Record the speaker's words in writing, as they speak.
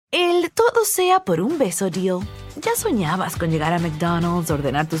El todo sea por un beso deal. Ya soñabas con llegar a McDonald's,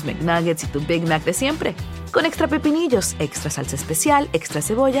 ordenar tus McNuggets y tu Big Mac de siempre. Con extra pepinillos, extra salsa especial, extra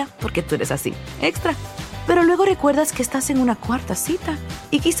cebolla, porque tú eres así, extra. Pero luego recuerdas que estás en una cuarta cita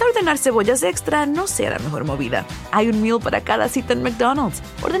y quizá ordenar cebollas extra no sea la mejor movida. Hay un meal para cada cita en McDonald's.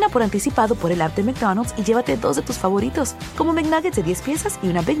 Ordena por anticipado por el app de McDonald's y llévate 2 de tus favoritos, como McNuggets de 10 piezas y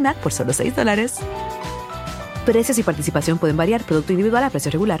una Big Mac por solo $6. Precios y participación pueden variar. Producto individual a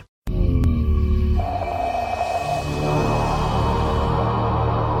precio regular.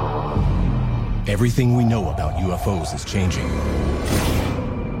 Everything we know about UFOs is changing.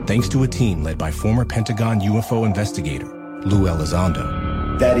 Thanks to a team led by former Pentagon UFO investigator Lou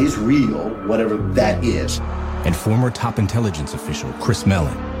Elizondo. That is real, whatever that is. And former top intelligence official Chris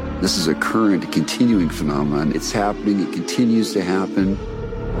Mellon. This is a current, continuing phenomenon. It's happening. It continues to happen.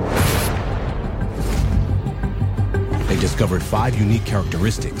 They discovered 5 unique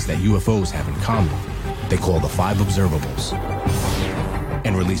characteristics that UFOs have in common. They call the 5 observables.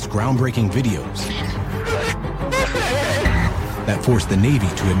 And released groundbreaking videos that forced the Navy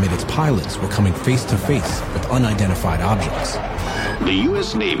to admit its pilots were coming face-to-face with unidentified objects. The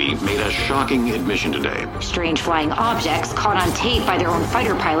U.S. Navy made a shocking admission today. Strange flying objects caught on tape by their own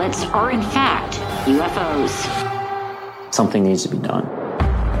fighter pilots are in fact UFOs. Something needs to be done.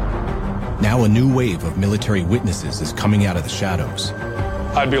 Now a new wave of military witnesses is coming out of the shadows.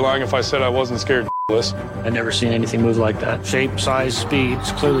 I'd be lying if I said I wasn't scared, Liz. I've never seen anything move like that. Shape, size, speed,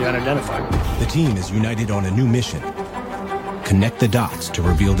 it's clearly unidentified. The team is united on a new mission. Connect the dots to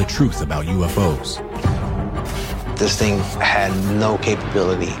reveal the truth about UFOs. This thing had no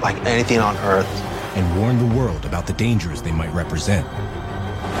capability, like anything on Earth. And warn the world about the dangers they might represent.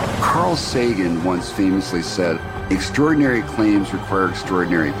 Carl Sagan once famously said, "Extraordinary claims require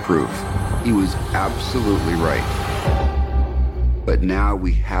extraordinary proof." He was absolutely right. But now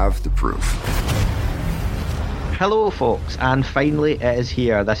we have the proof. Hello folks, and finally it is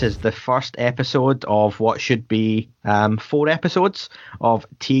here. This is the first episode of what should be 4 episodes of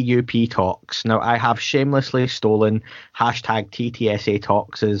TUP Talks. Now I have shamelessly stolen hashtag TTSA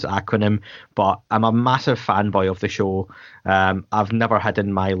Talks' acronym, but I'm a massive fanboy of the show. I've never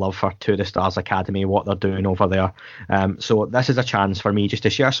hidden my love for To The Stars Academy, what they're doing over there. So this is a chance for me just to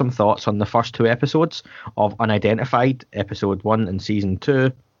share some thoughts on the first 2 episodes of Unidentified, episode 1 and season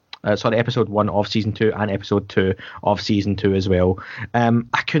 2. Episode 1 of season 2 and episode 2 of season 2 as well.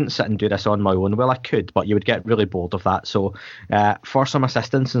 I couldn't sit and do this on my own. Well, I could, but you would get really bored of that. So for some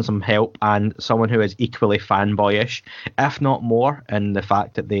assistance and some help, and someone who is equally fanboyish, if not more, in the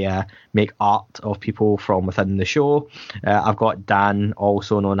fact that they make art of people from within the show, I've got Dan,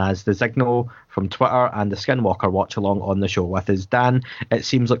 also known as The Signal, from Twitter, and the Skinwalker watch along on the show with us. Dan, it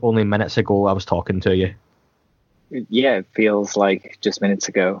seems like only minutes ago I was talking to you. Yeah, it feels like just minutes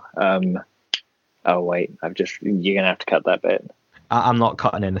ago. Oh wait, you're gonna have to cut that bit. I'm not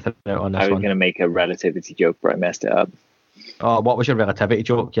cutting anything out on this one. I was one. Gonna make a relativity joke, but I messed it up. Oh, what was your relativity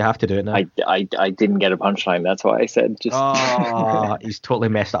joke? You have to do it now. I didn't get a punchline. That's why I said just. Oh, he's totally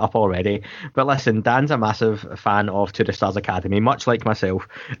messed it up already. But listen, Dan's a massive fan of To The Stars Academy, much like myself.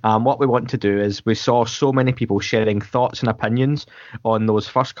 What we want to do is, we saw so many people sharing thoughts and opinions on those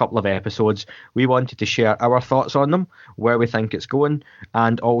first couple of episodes. We wanted to share our thoughts on them, where we think it's going,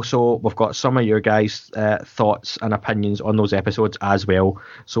 and also we've got some of your guys' thoughts and opinions on those episodes as well.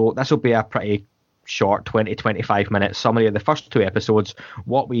 So this will be a pretty short 20-25 minute summary of the first 2 episodes,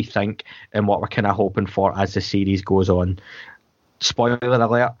 what we think and what we're kind of hoping for as the series goes on. Spoiler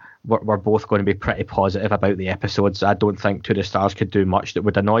alert, we're both going to be pretty positive about the episodes. I don't think To The Stars could do much that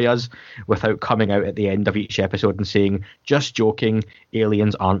would annoy us without coming out at the end of each episode and saying, just joking,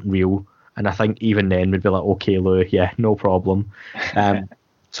 aliens aren't real. And I think even then we'd be like, okay Lou, yeah, no problem.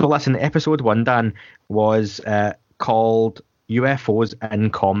 So listen, episode 1, Dan, was called UFOs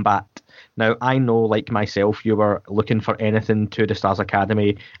in Combat. Now, I know, like myself, you were looking for anything To The Stars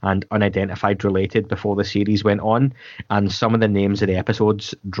Academy and Unidentified related before the series went on, and some of the names of the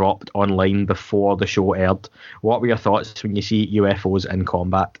episodes dropped online before the show aired. What were your thoughts when you see UFOs in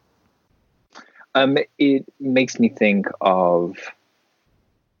Combat? It makes me think of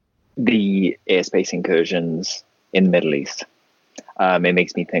the airspace incursions in the Middle East. It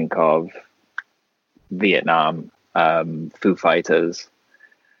makes me think of Vietnam, Foo Fighters,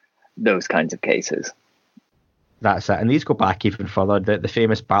 those kinds of cases. That's it. And these go back even further. The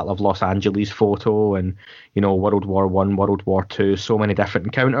famous Battle of Los Angeles photo, and, you know, World War I, World War II, so many different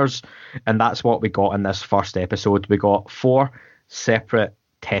encounters. And that's what we got in this first episode. We got 4 separate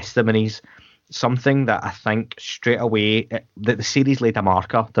testimonies, something that I think straight away, that the series laid a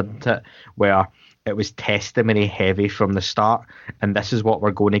marker, didn't it? Where it was testimony heavy from the start, and this is what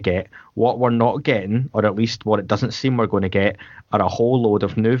we're going to get. What we're not getting, or at least what it doesn't seem we're going to get, are a whole load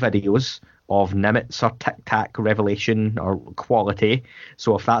of new videos of Nimitz or Tic Tac revelation or quality.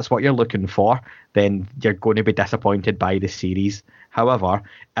 So if that's what you're looking for, then you're going to be disappointed by the series. However,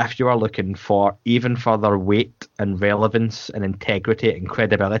 if you are looking for even further weight and relevance and integrity and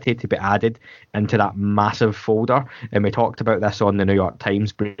credibility to be added into that massive folder, and we talked about this on the New York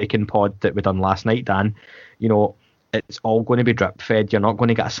Times Breaking Pod that we done last night, Dan, you know, it's all going to be drip fed. You're not going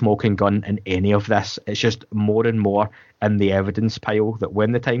to get a smoking gun in any of this. It's just more and more in the evidence pile that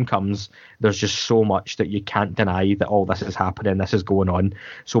when the time comes, there's just so much that you can't deny that all this is happening, this is going on.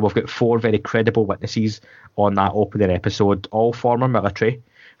 So we've got 4 very credible witnesses on that opening episode, all former military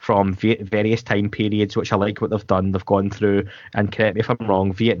from various time periods, which I like what they've done. They've gone through, and correct me if I'm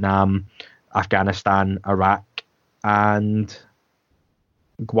wrong, Vietnam, Afghanistan, Iraq, and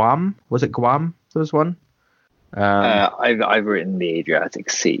Guam. Was it Guam? There was one. I've written the Adriatic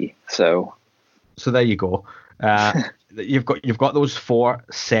Sea, so there you go. You've got those 4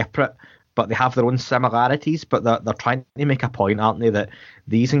 separate, but they have their own similarities. But they're trying to make a point, aren't they, that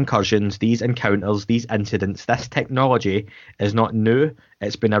these incursions, these encounters, these incidents, this technology is not new.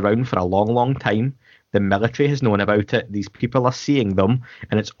 It's been around for a long, long time. The military has known about it. These people are seeing them,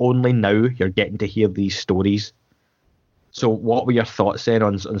 and it's only now you're getting to hear these stories. So what were your thoughts then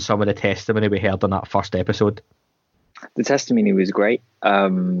on some of the testimony we heard on that first episode? The testimony was great.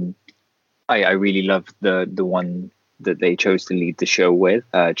 I really loved the one that they chose to lead the show with,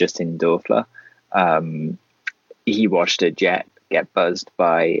 Justin Dorfler. He watched a jet get buzzed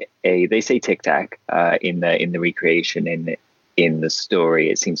by they say Tic Tac in the recreation in the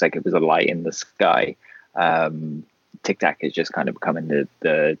story. It seems like it was a light in the sky. Tic Tac is just kind of becoming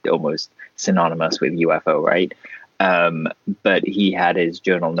the almost synonymous with UFO, right? But he had his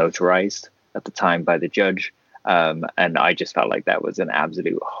journal notarized at the time by the judge. And I just felt like that was an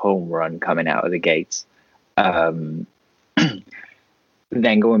absolute home run coming out of the gates. Then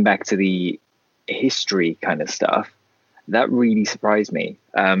going back to the history kind of stuff, that really surprised me,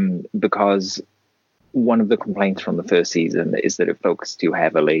 because one of the complaints from the first season is that it focused too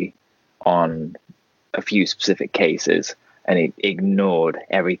heavily on a few specific cases and it ignored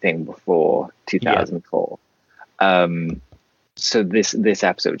everything before 2004. Yeah. So this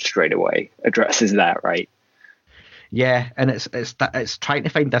episode straight away addresses that, right? Yeah, and it's trying to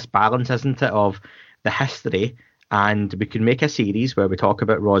find this balance, isn't it, of the history, and we can make a series where we talk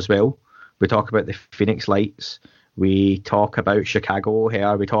about Roswell, we talk about the Phoenix Lights, we talk about Chicago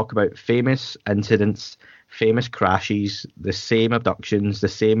O'Hare, we talk about famous incidents, famous crashes, the same abductions, the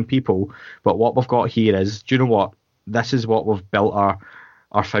same people. But what we've got here is, do you know what? This is what we've built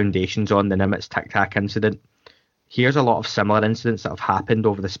our foundations on, the Nimitz Tic Tac incident. Here's a lot of similar incidents that have happened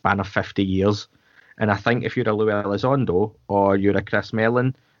over the span of 50 years. And I think if you're a Louis Elizondo or you're a Chris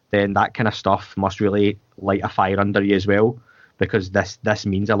Mellon, then that kind of stuff must really light a fire under you as well, because this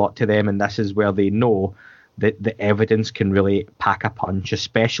means a lot to them, and this is where they know that the evidence can really pack a punch,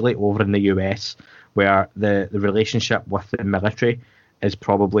 especially over in the US, where the relationship with the military is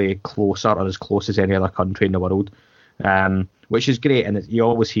probably closer, or as close as any other country in the world, which is great. And you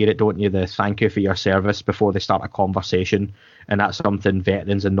always hear it, don't you, the thank you for your service before they start a conversation, and that's something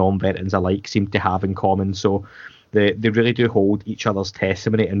veterans and non-veterans alike seem to have in common. So they really do hold each other's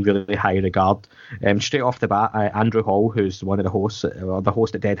testimony in really high regard. Straight off the bat, Andrew Hall, who's one of the hosts, or the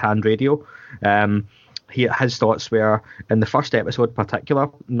host at Dead Hand Radio, his thoughts were, in the first episode in particular,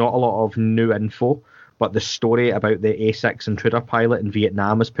 not a lot of new info, but the story about the A6 intruder pilot in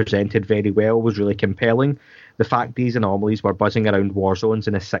Vietnam was presented very well, was really compelling. The fact these anomalies were buzzing around war zones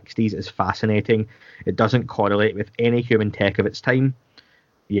in the 60s is fascinating. It doesn't correlate with any human tech of its time.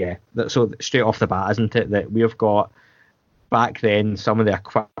 Yeah, so straight off the bat, isn't it, that we've got, back then, some of the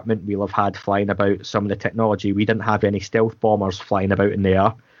equipment we'll have had flying about, some of the technology. We didn't have any stealth bombers flying about in the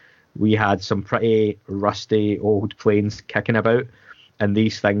air. We had some pretty rusty old planes kicking about. And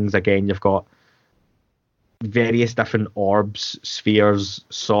these things, again, you've got various different orbs, spheres,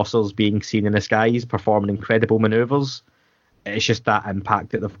 saucers being seen in the skies, performing incredible manoeuvres. It's just that impact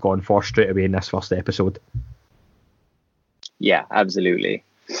that they've gone for straight away in this first episode. Yeah, absolutely.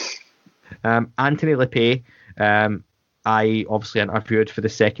 Anthony LePay, I obviously interviewed for the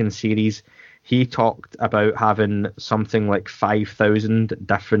second series. He talked about having something like 5,000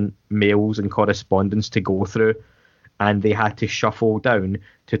 different mails and correspondence to go through, and they had to shuffle down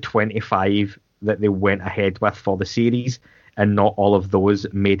to 25 that they went ahead with for the series, and not all of those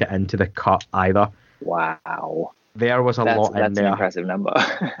made it into the cut either. Wow. there was a lot in there. That's an impressive number.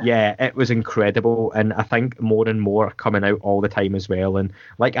 Yeah, it was incredible, and I think more and more are coming out all the time as well. And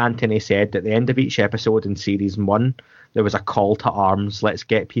like Anthony said, at the end of each episode in series 1, there was a call to arms. Let's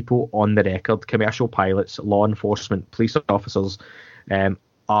get people on the record: commercial pilots, law enforcement, police officers,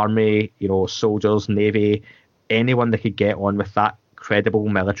 army, soldiers, navy, anyone that could get on with that credible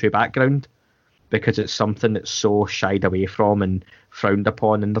military background, because it's something that's so shied away from and frowned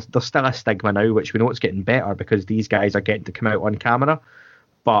upon. And there's still a stigma now, which we know it's getting better because these guys are getting to come out on camera.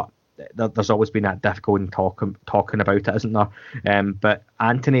 But there's always been that difficulty in talking about it, isn't there? But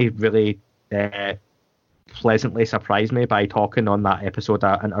Anthony really pleasantly surprised me by talking on that episode.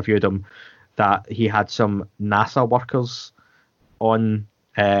 I interviewed him that he had some NASA workers on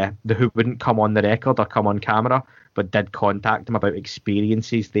who wouldn't come on the record or come on camera, but did contact him about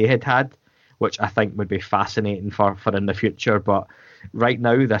experiences they had, which I think would be fascinating for in the future. But right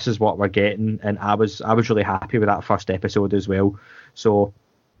now, this is what we're getting, and I was really happy with that first episode as well. So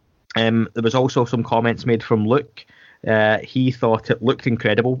there was also some comments made from Luke. He thought it looked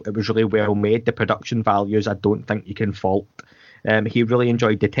incredible. It was really well made. The production values, I don't think you can fault. He really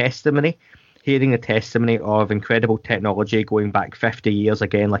enjoyed the testimony. Hearing the testimony of incredible technology going back 50 years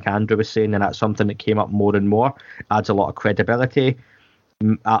again, like Andrew was saying, and that's something that came up more and more, adds a lot of credibility.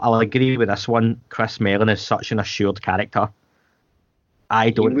 I'll agree with this one. Chris Mellon is such an assured character.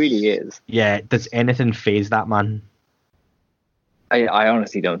 He really is. Yeah, does anything faze that man? I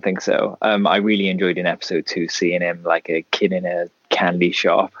honestly don't think so. I really enjoyed in episode 2 seeing him like a kid in a candy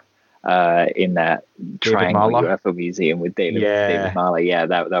shop in that Triangle UFO museum with David Marler. Yeah,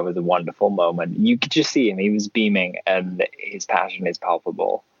 that was a wonderful moment. You could just see him. He was beaming, and his passion is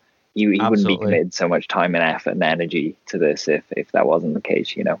palpable. He wouldn't be committed so much time and effort and energy to this if that wasn't the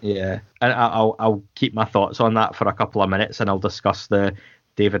case, Yeah, and I'll keep my thoughts on that for a couple of minutes, and I'll discuss the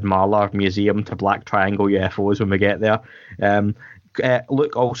David Marler Museum to Black Triangle UFOs when we get there.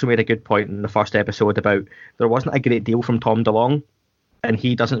 Luke also made a good point in the first episode about there wasn't a great deal from Tom DeLonge, and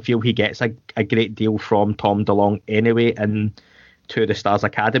he doesn't feel he gets a great deal from Tom DeLonge anyway in To the Stars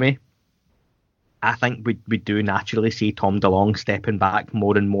Academy. I think we do naturally see Tom DeLonge stepping back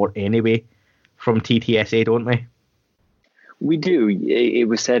more and more anyway from TTSA, don't we? We do. It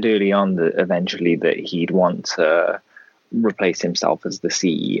was said early on that eventually that he'd want to replace himself as the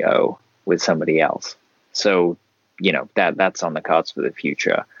CEO with somebody else. So, that's on the cards for the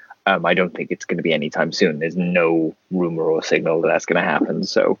future. I don't think it's going to be anytime soon. There's no rumor or signal that that's going to happen.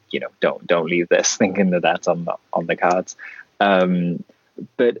 So, don't leave this thinking that that's on the cards.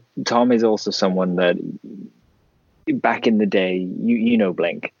 But Tom is also someone that back in the day,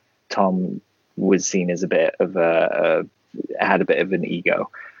 Blink, Tom was seen as a bit of had a bit of an ego.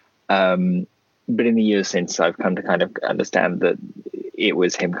 But in the years since, I've come to kind of understand that it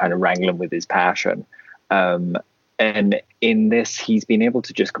was him kind of wrangling with his passion. And in this, he's been able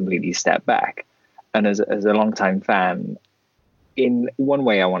to just completely step back. And as a longtime fan, in one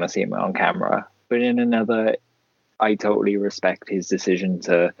way, I want to see him on camera, but in another, I totally respect his decision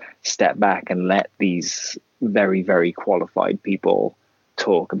to step back and let these very, very qualified people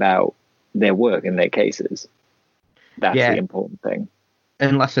talk about their work and their cases. That's the important thing.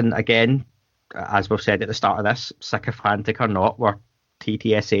 And listen, again, as we've said at the start of this, sycophantic or not, we're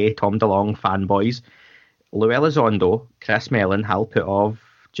TTSA, Tom DeLonge fanboys. Lou Elizondo, Chris Mellon, Hal Puthoff,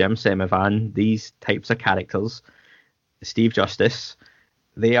 Jim Semivan, these types of characters, Steve Justice,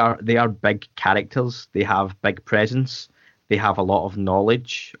 they are big characters. They have big presence. They have a lot of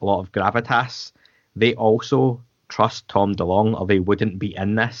knowledge, a lot of gravitas. They also trust Tom DeLonge, or they wouldn't be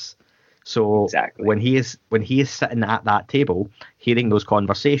in this. So exactly. when he is sitting at that table, hearing those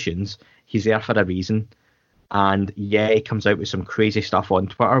conversations, he's there for a reason. And yeah, he comes out with some crazy stuff on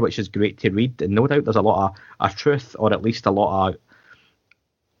Twitter, which is great to read. And no doubt there's a lot of truth, or at least a lot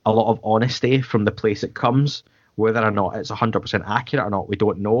of honesty from the place it comes. Whether or not it's 100% accurate or not, we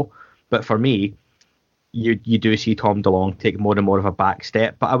don't know. But for me, you do see Tom DeLonge take more and more of a back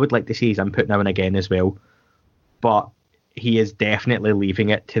step. But I would like to see his input now and again as well. But he is definitely leaving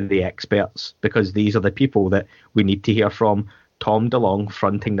it to the experts, because these are the people that we need to hear from. Tom DeLonge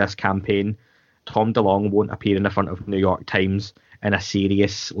fronting this campaign. Tom DeLonge won't appear in the front of New York Times in a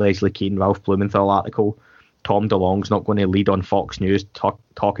serious Leslie Kean, Ralph Blumenthal article. Tom DeLonge's not going to lead on Fox News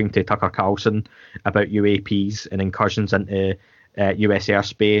talking to Tucker Carlson about UAPs and incursions into US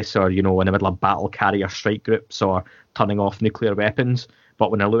airspace, or, in the middle of battle carrier strike groups, or turning off nuclear weapons. But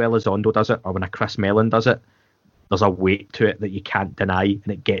when a Lou Elizondo does it, or when a Chris Mellon does it, there's a weight to it that you can't deny, and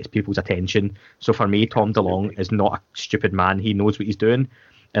it gets people's attention. So for me, Tom DeLonge is not a stupid man. He knows what he's doing.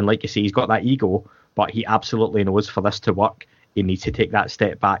 And like you say, he's got that ego, but he absolutely knows for this to work, he needs to take that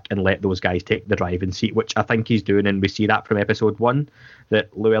step back and let those guys take the driving seat, which I think he's doing, and we see that from episode 1,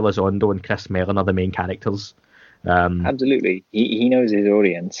 that Lou Elizondo and Chris Mellon are the main characters. Absolutely. He knows his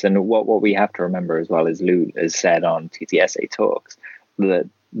audience, and what we have to remember as well is Lou has said on TTSA Talks that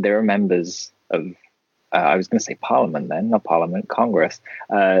there are members of, I was going to say Parliament then, not Parliament, Congress,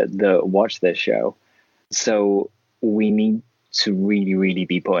 that watch this show. So we need to really, really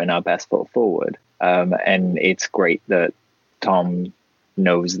be putting our best foot forward. And it's great that Tom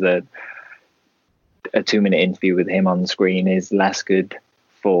knows that a 2-minute interview with him on the screen is less good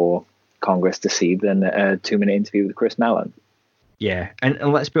for Congress to see than a 2-minute interview with Chris Mellon. Yeah, and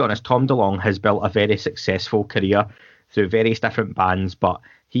let's be honest, Tom DeLonge has built a very successful career through various different bands, but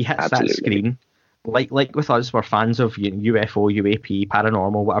he hits that screen. Like with us, we're fans of UFO, UAP,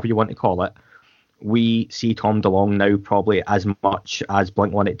 paranormal, whatever you want to call it. We see Tom DeLonge now probably as much as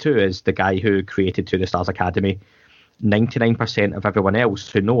Blink-182 is the guy who created To the Stars Academy. 99% of everyone else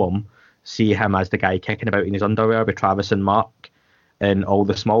who know him see him as the guy kicking about in his underwear with Travis and Mark and all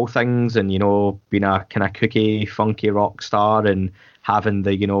the small things, and, you know, being a kind of kooky, funky rock star and having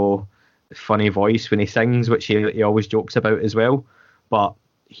the, you know, funny voice when he sings, which he always jokes about as well. But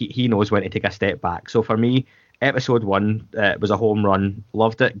he knows when to take a step back. So for me, episode 1 was a home run.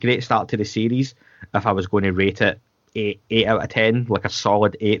 Loved it. Great start to the series. If I was going to rate it 8 out of 10, like a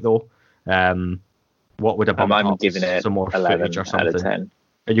solid 8 though, what would have bumped I'm up giving it some more 11 footage or something? out of 10.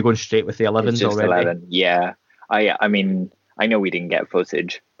 Are you going straight with the 11s it's just already? 11. Yeah. I mean, I know we didn't get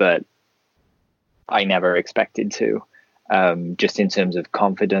footage, but I never expected to. Just in terms of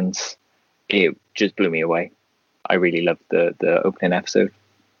confidence, it just blew me away. I really loved the opening episode.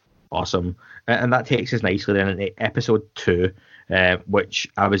 Awesome. And that takes us nicely then into episode 2, which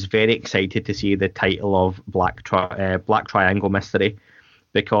I was very excited to see the title of Black Triangle Mystery,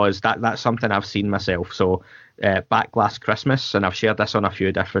 because that's something I've seen myself. So back last Christmas, and I've shared this on a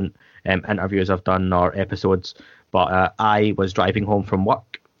few different interviews I've done or episodes, but I was driving home from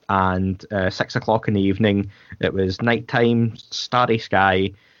work, and 6 o'clock in the evening, it was nighttime, starry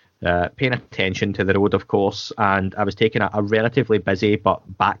sky, paying attention to the road, of course, and I was taking a relatively busy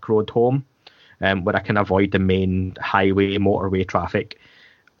but back road home, where I can avoid the main highway, motorway traffic.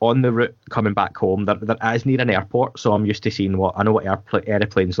 On the route coming back home, there is near an airport, so I'm used to seeing what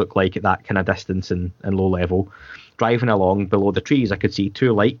airplanes look like at that kind of distance and low level. Driving along below the trees, I could see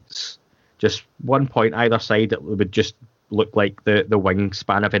 2 lights, just one point either side that would just look like the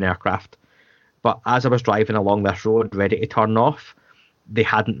wingspan of an aircraft. But as I was driving along this road, ready to turn off, they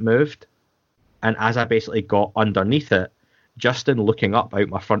hadn't moved. And as I basically got underneath it, just in looking up out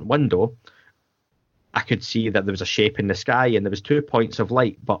my front window, I could see that there was a shape in the sky and there was 2 points of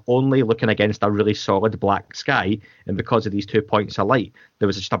light, but only looking against a really solid black sky. And because of these 2 points of light, there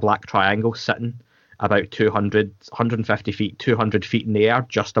was just a black triangle sitting about 150 feet, 200 feet in the air,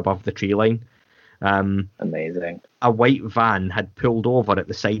 just above the tree line. Amazing. A white van had pulled over at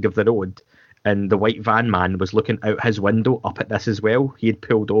the side of the road, and the white van man was looking out his window up at this as well. He had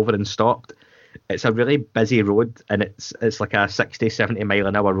pulled over and stopped. It's a really busy road, and it's like a 60, 70 mile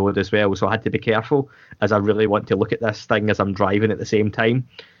an hour road as well, so I had to be careful, as I really want to look at this thing as I'm driving at the same time.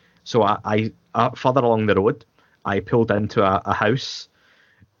 So I further along the road, I pulled into a house,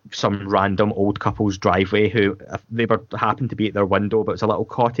 some random old couple's driveway, who they happened to be at their window, but it was a little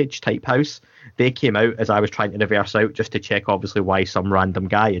cottage type house. They came out as I was trying to reverse out, just to check obviously why some random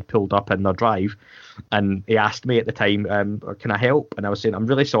guy had pulled up in their drive, and he asked me at the time, can I help? And I was saying, I'm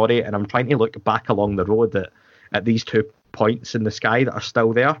really sorry, and I'm trying to look back along the road at these 2 points in the sky that are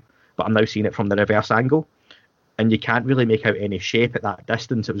still there, but I'm now seeing it from the reverse angle, and you can't really make out any shape at that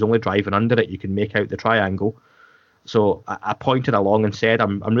distance. It was only driving under it you can make out the triangle. So I pointed along and said,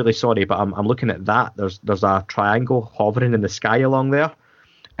 I'm really sorry, but I'm looking at that. There's a triangle hovering in the sky along there.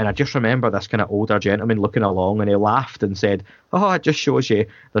 And I just remember this kind of older gentleman looking along, and he laughed and said, oh, it just shows you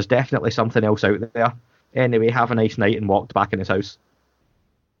there's definitely something else out there. Anyway, have a nice night, and walked back in his house.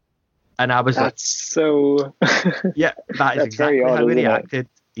 And I was so... yeah, that is exactly how he reacted.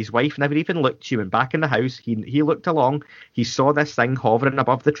 His wife never even looked. She went back in the house. He looked along. He saw this thing hovering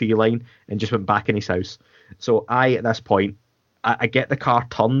above the tree line and just went back in his house. So at this point, I get the car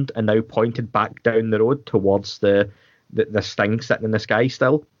turned and now pointed back down the road towards this thing sitting in the sky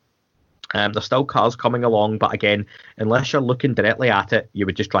still. There's still cars coming along, but again, unless you're looking directly at it, you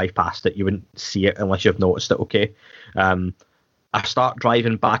would just drive past it. You wouldn't see it unless you've noticed it, okay? I start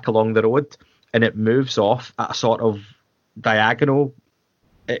driving back along the road, and it moves off at a sort of diagonal.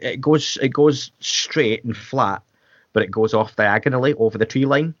 It goes straight and flat, but it goes off diagonally over the tree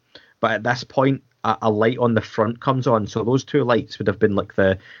line. But at this point, a light on the front comes on. So those 2 lights would have been like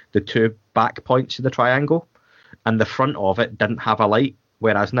the 2 back points of the triangle. and the front of it didn't have a light,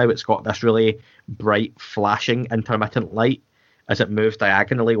 whereas now it's got this really bright, flashing, intermittent light as it moves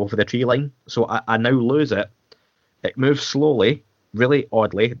diagonally over the tree line. So I now lose it. It moves slowly, really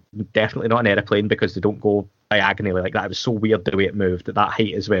oddly, definitely not an aeroplane because they don't go diagonally like that. It was so weird the way it moved at that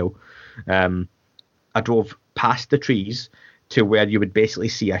height as well. I drove past the trees to where you would basically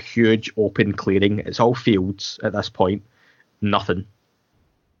see a huge open clearing. It's all fields at this point. Nothing.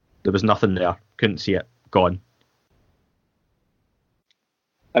 There was nothing there. Couldn't see it. Gone.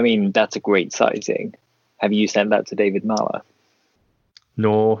 I mean, that's a great sighting. Have you sent that to David Marler?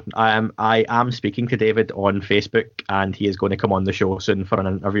 No, I am speaking to David on Facebook, and he is going to come on the show soon for an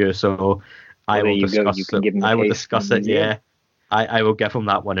interview. So I will discuss it. I will discuss it. Yeah, I will give him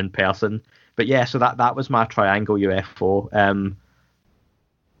that one in person. But yeah, so that was my triangle UFO.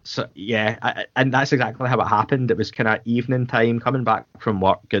 So yeah, and that's exactly how it happened. It was kind of evening time, coming back from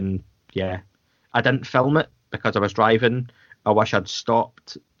work, and yeah, I didn't film it because I was driving. I wish I'd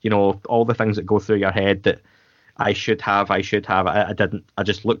stopped. You know, all the things that go through your head that I should have. I didn't. I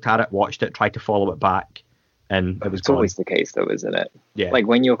just looked at it, watched it, tried to follow it back, and it was gone. Always the case, though, isn't it? Yeah. Like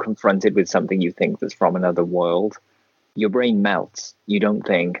when you're confronted with something you think that's from another world, your brain melts. You don't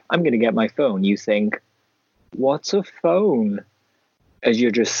think, I'm going to get my phone. You think, what's a phone? As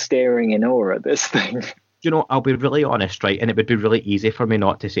you're just staring in awe at this thing. You know, I'll be really honest, right? And it would be really easy for me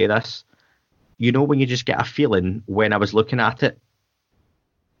not to say this. You know, when you just get a feeling when I was looking at it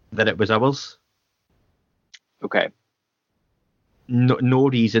that it was ours. Okay. No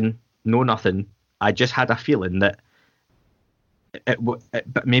reason, no nothing. I just had a feeling that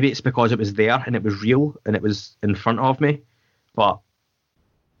but maybe it's because it was there and it was real and it was in front of me. But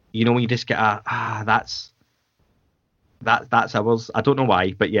you know, when you just get that's ours. I don't know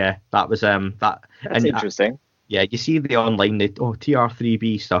why, but yeah, that was that. That's interesting. Yeah, you see the online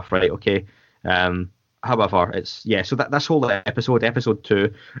TR3B stuff, right? Okay. However, it's so that this whole episode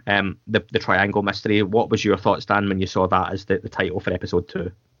 2, the Triangle Mystery. What was your thoughts, Dan, when you saw that as the title for episode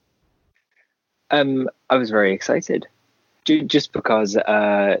 2? I was very excited, just because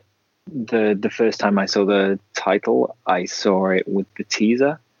the first time I saw the title, I saw it with the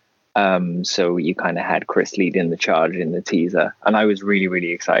teaser. So you kind of had Chris leading the charge in the teaser, and I was really,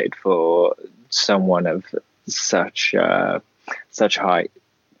 really excited for someone of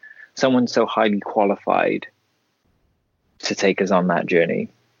someone so highly qualified to take us on that journey.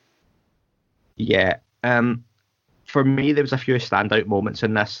 Yeah. For me, there was a few standout moments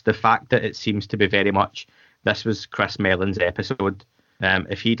in this. The fact that it seems to be very much, this was Chris Mellon's episode.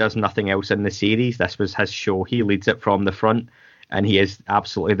 If he does nothing else in the series, this was his show. He leads it from the front, and he is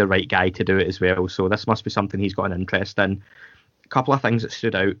absolutely the right guy to do it as well. So this must be something he's got an interest in. A couple of things that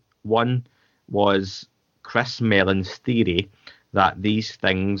stood out. One was Chris Mellon's theory that these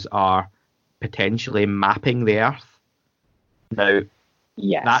things are potentially mapping the Earth. Now,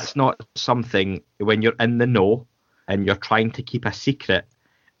 yes, that's not something when you're in the know and you're trying to keep a secret,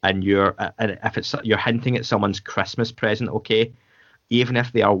 and you're hinting at someone's Christmas present. Okay, even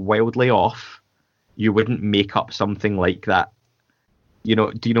if they are wildly off, you wouldn't make up something like that. You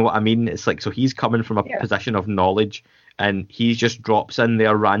know, do you know what I mean? It's like, so he's coming from a position of knowledge, and he just drops in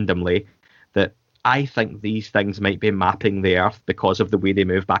there randomly that I think these things might be mapping the Earth because of the way they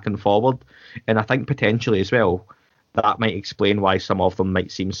move back and forward. And I think potentially as well, that might explain why some of them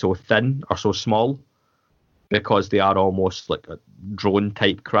might seem so thin or so small, because they are almost like a drone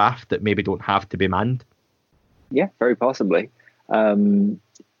type craft that maybe don't have to be manned. Yeah, very possibly.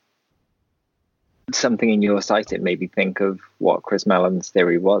 Something in your site, it made me think of what Chris Mellon's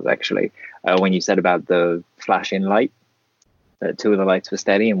theory was actually. When you said about the flashing light, two of the lights were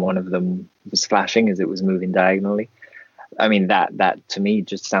steady and one of them was flashing as it was moving diagonally. I mean, that to me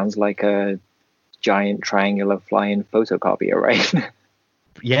just sounds like a giant triangular flying photocopier, right?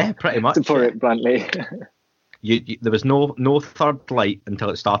 Yeah, pretty much. To put it bluntly. There was no third light until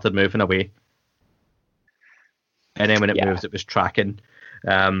it started moving away. And then when it moves, it was tracking.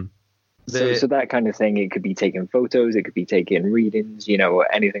 So that kind of thing, it could be taking photos, it could be taking readings,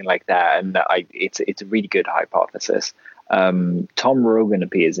 anything like that. And it's a really good hypothesis. Tom Rogan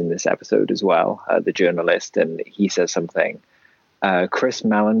appears in this episode as well, the journalist, and he says something. Chris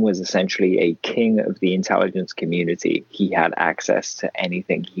Mellon was essentially a king of the intelligence community. He had access to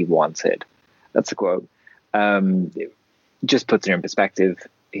anything he wanted. That's a quote. It just puts it in perspective,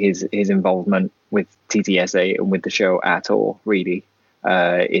 his involvement with TTSA and with the show at all, really.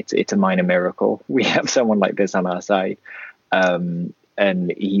 It's a minor miracle. We have someone like this on our side, and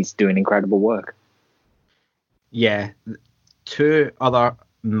he's doing incredible work. Yeah. Two other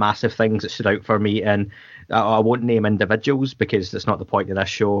massive things that stood out for me, and I won't name individuals because that's not the point of this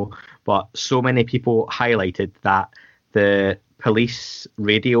show, but so many people highlighted that the police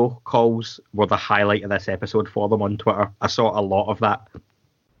radio calls were the highlight of this episode for them on Twitter. I saw a lot of that.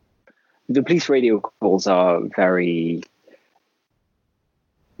 The police radio calls are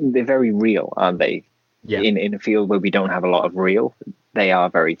they're very real, aren't they? Yeah. In a field where we don't have a lot of real, they are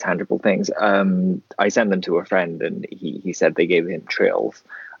very tangible things. I sent them to a friend, and he said they gave him chills.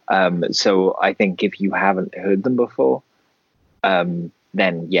 So I think if you haven't heard them before, then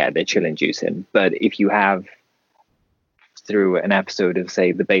yeah, they're chill inducing. But if you have, through an episode of,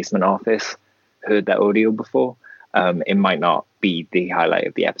 say, The Basement Office, heard that audio before, it might not be the highlight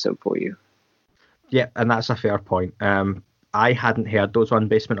of the episode for you. Yeah, and that's a fair point. I hadn't heard those on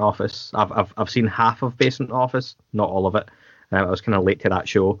Basement Office. I've seen half of Basement Office, not all of it. I was kind of late to that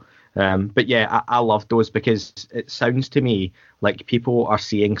show. But yeah, I love those because it sounds to me like people are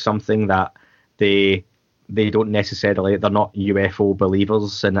seeing something that they don't necessarily, they're not UFO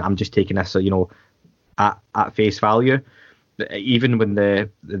believers, and I'm just taking this, at face value. Even when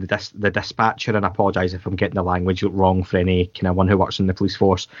the dispatcher, and I apologise if I'm getting the language wrong for any kind of one who works in the police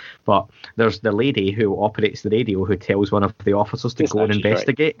force, but there's the lady who operates the radio who tells one of the officers to go and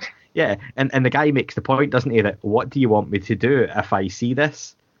investigate. Right. Yeah, and the guy makes the point, doesn't he, that what do you want me to do if I see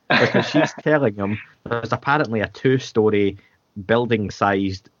this? Because she's telling him there's apparently a 2-story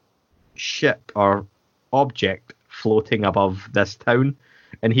building-sized ship or object floating above this town,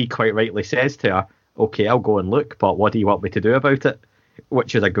 and he quite rightly says to her, okay, I'll go and look, but what do you want me to do about it?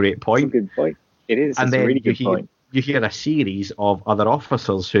 Which is a great point. That's a good point. It is. And it's then a really good point. You hear a series of other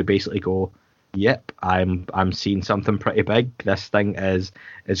officers who basically go, yep, I'm seeing something pretty big. This thing is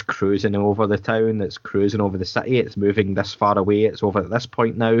cruising over the town, it's cruising over the city, it's moving this far away, it's over at this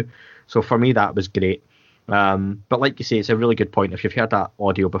point now. So for me, that was great. But like you say, it's a really good point. If you've heard that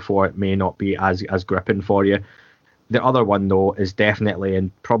audio before, it may not be as gripping for you. The other one, though, is definitely, and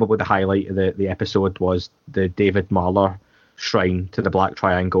probably the highlight of the episode, was the David Marler shrine to the Black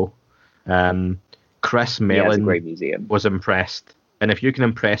Triangle. Chris Mellon was impressed. And if you can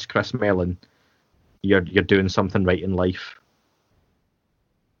impress Chris Mellon, you're doing something right in life.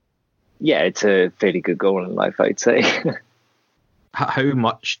 Yeah, it's a fairly good goal in life, I'd say. How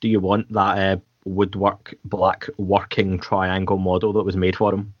much do you want that woodwork black working triangle model that was made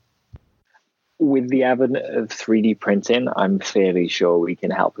for him? With the advent of 3D printing, I'm fairly sure we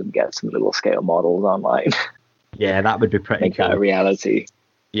can help him get some little scale models online. Yeah, that would be pretty Make cool. that a reality.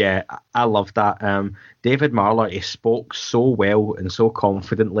 Yeah, I love that. David Marler, he spoke so well and so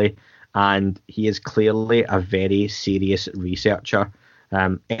confidently, and he is clearly a very serious researcher.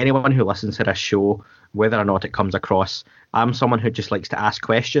 Anyone who listens to this show, whether or not it comes across, I'm someone who just likes to ask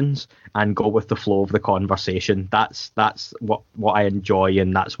questions and go with the flow of the conversation. That's what I enjoy,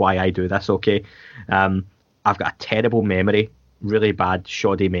 and that's why I do this, okay? I've got a terrible memory, really bad,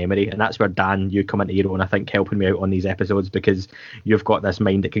 shoddy memory, and that's where, Dan, you come into your own, I think, helping me out on these episodes, because you've got this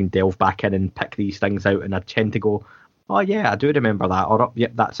mind that can delve back in and pick these things out, and I tend to go, oh yeah, I do remember that, or oh,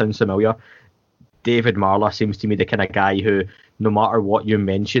 yep, that sounds familiar. David Marler seems to me the kind of guy who, no matter what you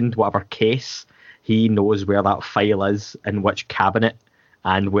mentioned, whatever case, he knows where that file is, in which cabinet,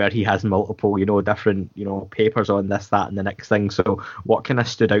 and where he has multiple, different, papers on this, that, and the next thing. So what kind of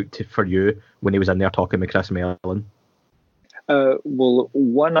stood out for you when he was in there talking with Chris Mellon? Well,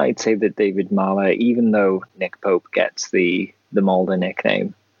 one, I'd say that David Marler, even though Nick Pope gets the Mulder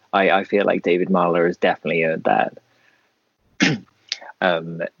nickname, I feel like David Marler has definitely earned that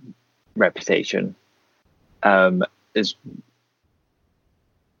reputation.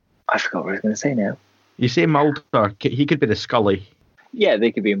 I forgot what I was going to say now. You say Mulder, he could be the Scully. Yeah,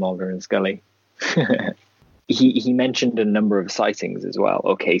 they could be Mulder and Scully. He mentioned a number of sightings as well,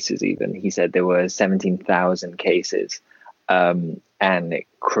 or cases even. He said there were 17,000 cases. And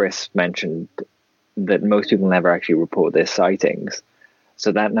Chris mentioned that most people never actually report their sightings.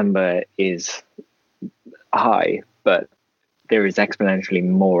 So that number is high, but there is exponentially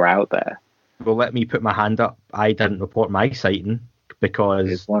more out there. Well, let me put my hand up. I didn't report my sighting because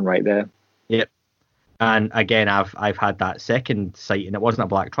there's one right there. Yep. And again, I've had that second sighting. It wasn't a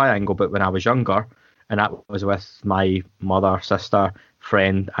black triangle, but when I was younger, and that was with my mother, sister,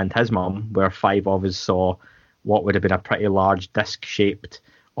 friend, and his mum, where 5 of us saw what would have been a pretty large disc-shaped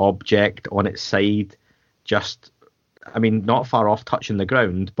object on its side, just, not far off touching the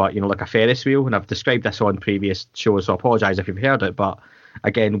ground, but, like a Ferris wheel. And I've described this on previous shows, so I apologise if you've heard it. But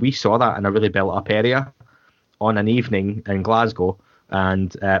again, we saw that in a really built-up area on an evening in Glasgow.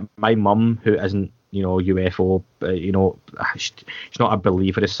 And my mum, who isn't UFO, she's not a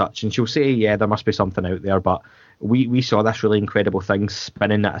believer as such, and she'll say, yeah, there must be something out there, but we saw this really incredible thing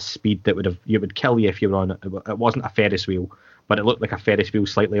spinning at a speed that would kill you if you were on it. It wasn't a Ferris wheel, but it looked like a Ferris wheel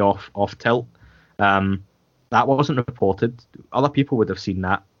slightly off tilt. That wasn't reported. Other people would have seen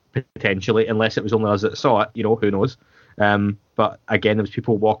that potentially, unless it was only us that saw it. Who knows? But again, there was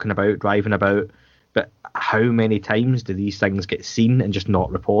people walking about, driving about. But how many times do these things get seen and just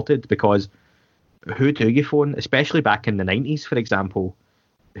not reported? Because who do you phone? Especially back in the 90s, for example.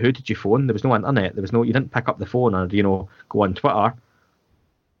 Who did you phone? There was no internet. You didn't pick up the phone or go on Twitter.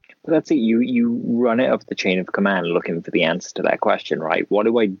 But that's it. You run it up the chain of command looking for the answer to that question, right? What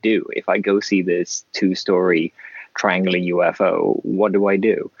do I do if I go see this 2-story triangular UFO? What do I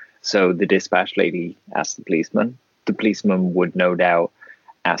do? So the dispatch lady asked the policeman. The policeman would no doubt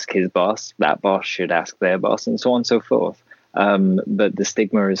ask his boss. That boss should ask their boss, and so on and so forth. But the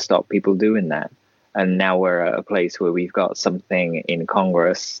stigma has stopped people doing that. And now we're at a place where we've got something in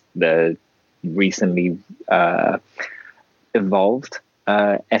Congress that recently evolved.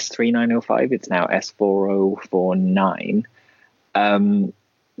 S3905. It's now S4049.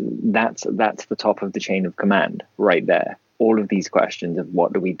 That's the top of the chain of command right there. All of these questions of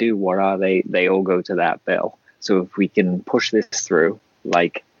what do we do, what are they all go to that bill. So if we can push this through,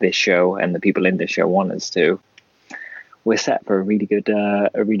 like this show and the people in this show want us to, we're set for a really good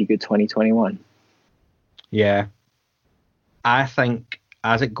 2021. Yeah, I think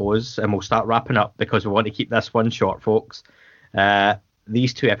as it goes, and we'll start wrapping up because we want to keep this one short, folks.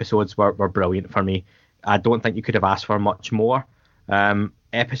 These 2 episodes were brilliant for me. I don't think you could have asked for much more.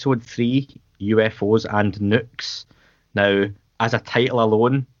 Episode 3, UFOs and Nukes. Now, as a title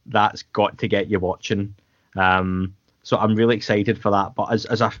alone, that's got to get you watching. So I'm really excited for that. But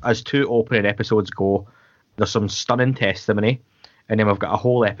as 2 opening episodes go, there's some stunning testimony. And then we've got a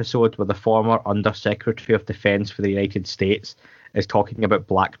whole episode where the former Undersecretary of Defense for the United States is talking about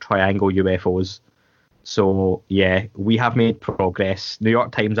black triangle UFOs. So, yeah, we have made progress. New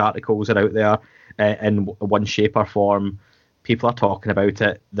York Times articles are out there in one shape or form. People are talking about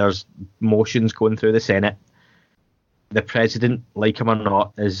it. There's motions going through the Senate. The president, like him or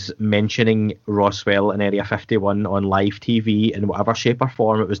not, is mentioning Roswell and Area 51 on live TV in whatever shape or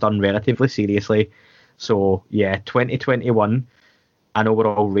form. It was done relatively seriously. So, yeah, 2021, I know we're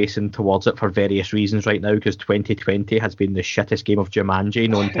all racing towards it for various reasons right now because 2020 has been the shittest game of Jumanji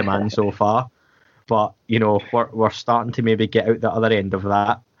known to man so far. But, we're starting to maybe get out the other end of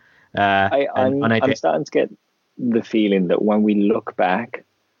that. I'm starting to get the feeling that when we look back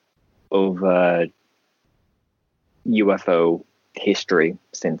over UFO history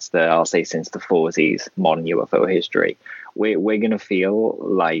since the 40s, modern UFO history, we're going to feel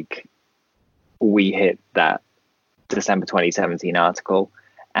like we hit that December 2017 article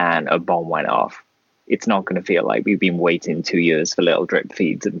and a bomb went off. It's not going to feel like we've been waiting 2 years for little drip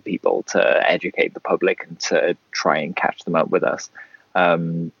feeds of people to educate the public and to try and catch them up with us.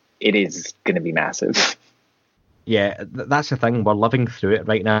 It is going to be massive. Yeah, that's the thing. We're living through it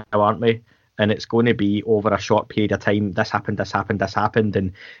right now, aren't we? And it's going to be over a short period of time. This happened.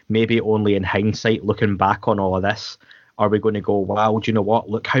 And maybe only in hindsight, looking back on all of this, are we going to go, wow, do you know what?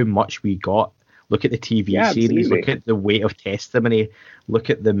 Look how much we got. Look at the TV series. Absolutely. Look at the weight of testimony. Look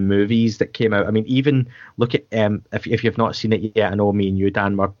at the movies that came out. I mean, even look at if you've not seen it yet. I know me and you,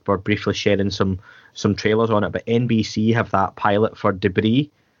 Dan, were briefly sharing some trailers on it. But NBC have that pilot for Debris.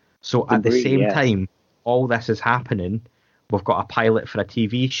 So at the same time, all this is happening. We've got a pilot for a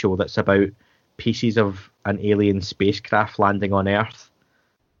TV show that's about pieces of an alien spacecraft landing on Earth.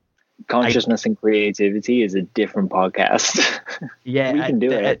 Consciousness and creativity is a different podcast. Yeah, we can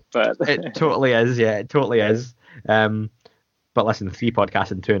do it, but it totally is. Yeah, it totally is. But listen, 3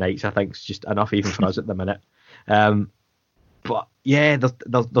 podcasts in 2 nights, I think, is just enough even for us at the minute. But yeah,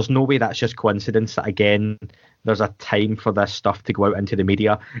 there's no way that's just coincidence. That again, there's a time for this stuff to go out into the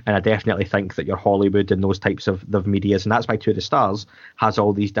media, and I definitely think that your Hollywood and those types of medias, and that's why 2 of the Stars has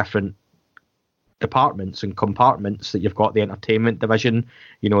all these different departments and compartments. That you've got the entertainment division,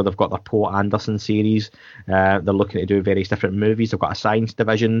 they've got their Poe Anderson series, they're looking to do various different movies. They've got a science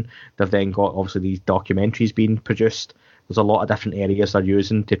division. They've then got obviously these documentaries being produced. There's a lot of different areas they're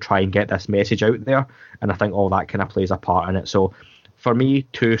using to try and get this message out there, and I think all that kind of plays a part in it. So for me,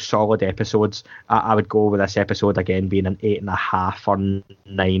 2 solid episodes. I would go with this episode again being an 8.5 or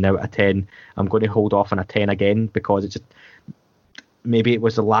 9 out of 10. I'm going to hold off on a 10 again because it's just, maybe it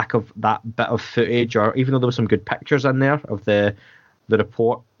was the lack of that bit of footage, or even though there was some good pictures in there of the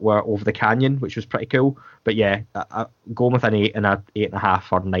report were over the canyon, which was pretty cool. But yeah, going with an 8 and a 8.5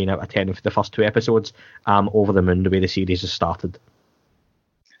 or 9 out of 10 for the first 2 episodes. Over the moon the way the series has started.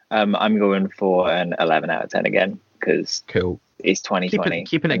 I'm going for an 11 out of 10 again, because cool. It's 2020.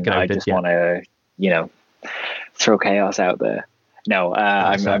 Keeping it grounded. I just want to, throw chaos out there. No,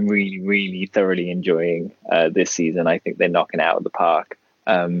 I'm really, really thoroughly enjoying this season. I think they're knocking it out of the park.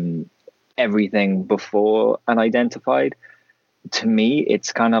 Everything before Unidentified, to me,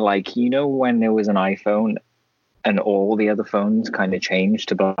 it's kind of like, when there was an iPhone and all the other phones kind of changed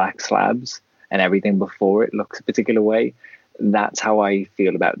to black slabs and everything before it looks a particular way. That's how I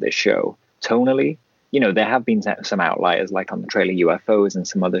feel about this show. Tonally, there have been some outliers, like on the trailer UFOs and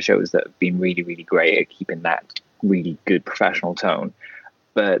some other shows that have been really, really great at keeping that really good professional tone.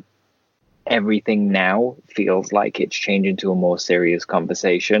 But everything now feels like it's changing to a more serious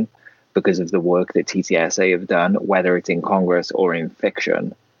conversation because of the work that TTSA have done, whether it's in Congress or in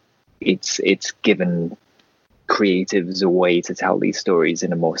fiction. It's given creatives a way to tell these stories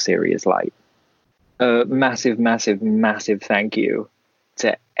in a more serious light. Massive, massive, massive thank you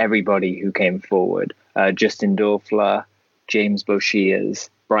to everybody who came forward. Justin Dorfler, James Boshiers,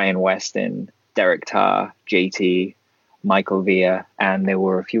 Brian Weston, Derek Tarr, JT, Michael Villa, and there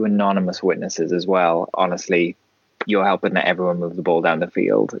were a few anonymous witnesses as well. Honestly, you're helping everyone move the ball down the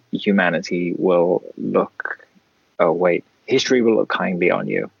field. History will look kindly on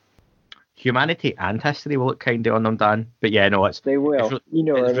you. Humanity and history will look kindly on them, Dan. But yeah, no, they will. It's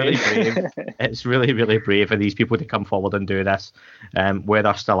really brave. It's really, really brave of these people to come forward and do this,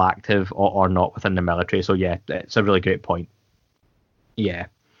 whether still active or not within the military. So yeah, it's a really great point. Yeah.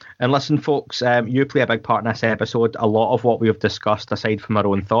 And listen, folks, you play a big part in this episode. A lot of what we've discussed, aside from our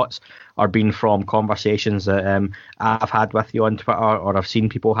own thoughts, are being from conversations that I've had with you on Twitter, or I've seen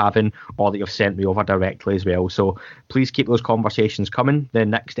people having, or that you've sent me over directly as well. So please keep those conversations coming. The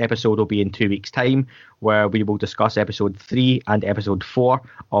next episode will be in 2 weeks' time, where we will discuss episode 3 and episode 4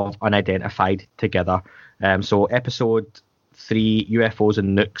 of Unidentified together. So episode 3, UFOs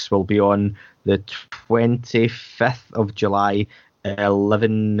and Nukes, will be on the 25th of July,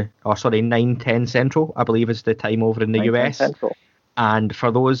 9:10 Central, I believe is the time over in the US. Central. And for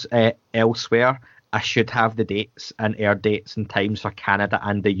those elsewhere, I should have the dates and air dates and times for Canada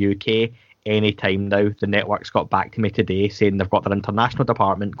and the UK any time now. The network's got back to me today saying they've got their international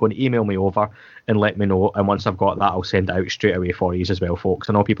department going to email me over and let me know, and once I've got that, I'll send it out straight away for you as well, folks.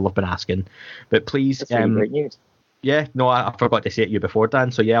 I know people have been asking, but please, that's really great news. Yeah, no, I forgot to say it to you before,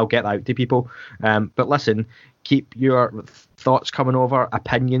 Dan, so yeah, I'll get that out to people. But listen, keep your thoughts coming over,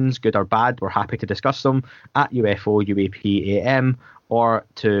 opinions, good or bad. We're happy to discuss them at UFO UAP AM, or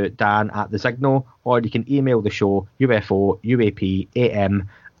to Dan at The Signal, or you can email the show UFO UAP AM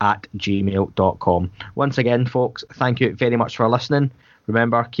at gmail.com. Once again, folks, thank you very much for listening.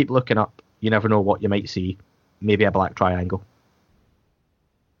 Remember, keep looking up. You never know what you might see. Maybe a black triangle.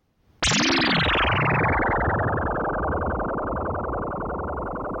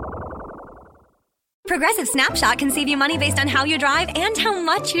 Progressive Snapshot can save you money based on how you drive and how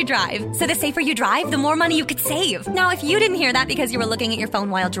much you drive. So the safer you drive, the more money you could save. Now, if you didn't hear that because you were looking at your phone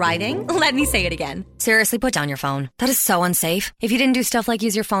while driving, let me say it again. Seriously, put down your phone. That is so unsafe. If you didn't do stuff like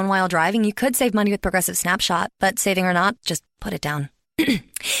use your phone while driving, you could save money with Progressive Snapshot. But saving or not, just put it down.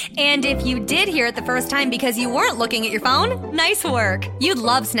 And if you did hear it the first time because you weren't looking at your phone, nice work. You'd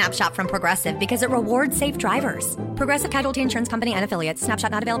love Snapshot from Progressive because it rewards safe drivers. Progressive Casualty Insurance Company and Affiliates.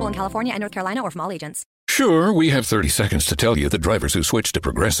 Snapshot not available in California and North Carolina or from all agents. Sure, we have 30 seconds to tell you that drivers who switch to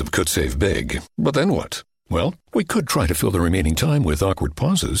Progressive could save big. But then what? Well, we could try to fill the remaining time with awkward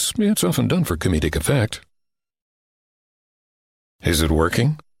pauses. It's often done for comedic effect. Is it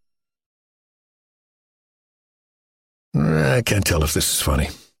working? I can't tell if this is funny.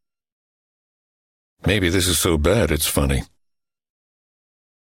 Maybe this is so bad it's funny.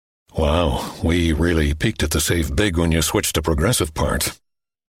 Wow, we really peaked at the save big when you switched to Progressive part.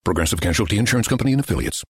 Progressive Casualty Insurance Company and Affiliates.